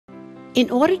In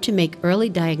order to make early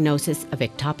diagnosis of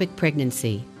ectopic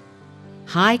pregnancy,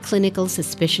 high clinical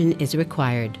suspicion is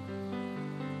required.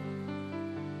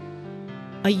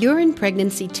 A urine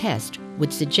pregnancy test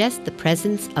would suggest the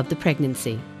presence of the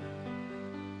pregnancy.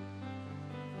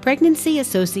 Pregnancy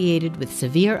associated with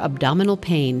severe abdominal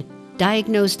pain,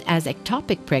 diagnosed as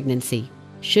ectopic pregnancy,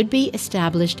 should be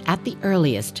established at the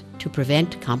earliest to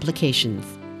prevent complications.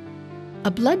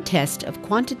 A blood test of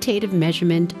quantitative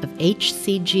measurement of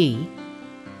HCG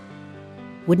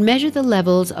would measure the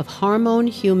levels of hormone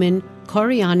human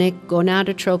chorionic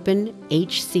gonadotropin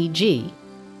HCG,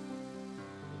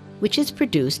 which is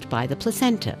produced by the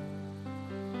placenta.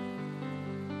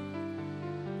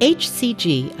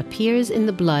 HCG appears in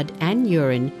the blood and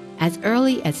urine as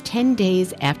early as 10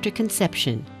 days after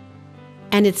conception,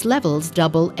 and its levels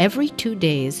double every 2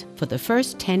 days for the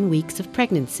first 10 weeks of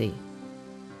pregnancy.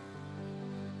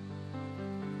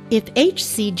 If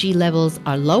HCG levels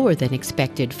are lower than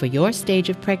expected for your stage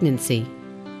of pregnancy,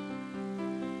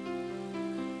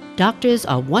 doctors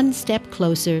are one step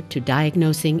closer to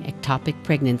diagnosing ectopic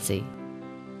pregnancy.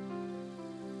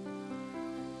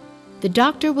 The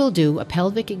doctor will do a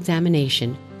pelvic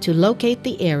examination to locate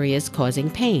the areas causing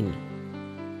pain,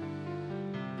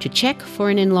 to check for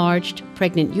an enlarged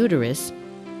pregnant uterus,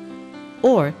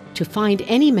 or to find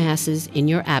any masses in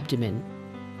your abdomen.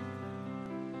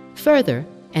 Further,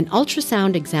 an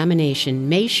ultrasound examination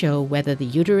may show whether the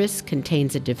uterus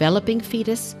contains a developing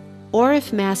fetus or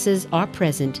if masses are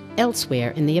present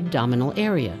elsewhere in the abdominal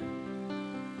area.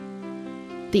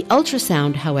 The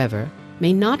ultrasound, however,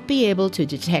 may not be able to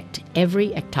detect every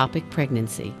ectopic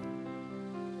pregnancy.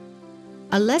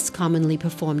 A less commonly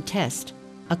performed test,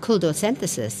 a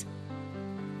kuldocenthesis,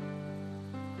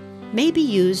 may be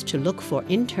used to look for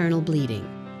internal bleeding.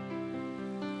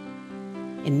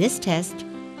 In this test,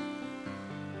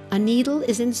 a needle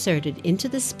is inserted into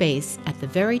the space at the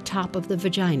very top of the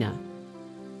vagina,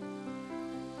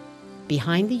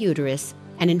 behind the uterus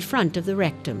and in front of the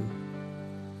rectum.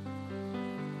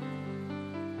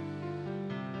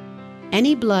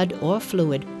 Any blood or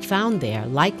fluid found there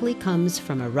likely comes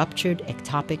from a ruptured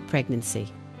ectopic pregnancy.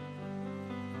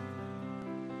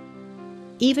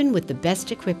 Even with the best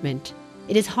equipment,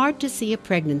 it is hard to see a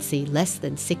pregnancy less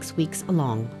than 6 weeks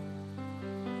along.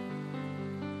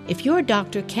 If your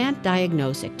doctor can't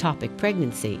diagnose ectopic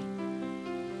pregnancy,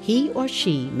 he or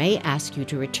she may ask you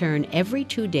to return every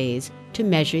 2 days to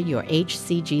measure your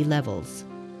HCG levels.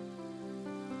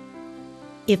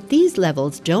 If these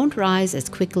levels don't rise as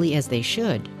quickly as they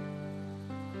should,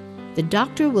 the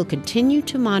doctor will continue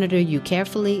to monitor you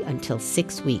carefully until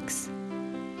 6 weeks,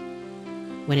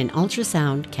 when an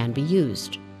ultrasound can be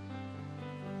used.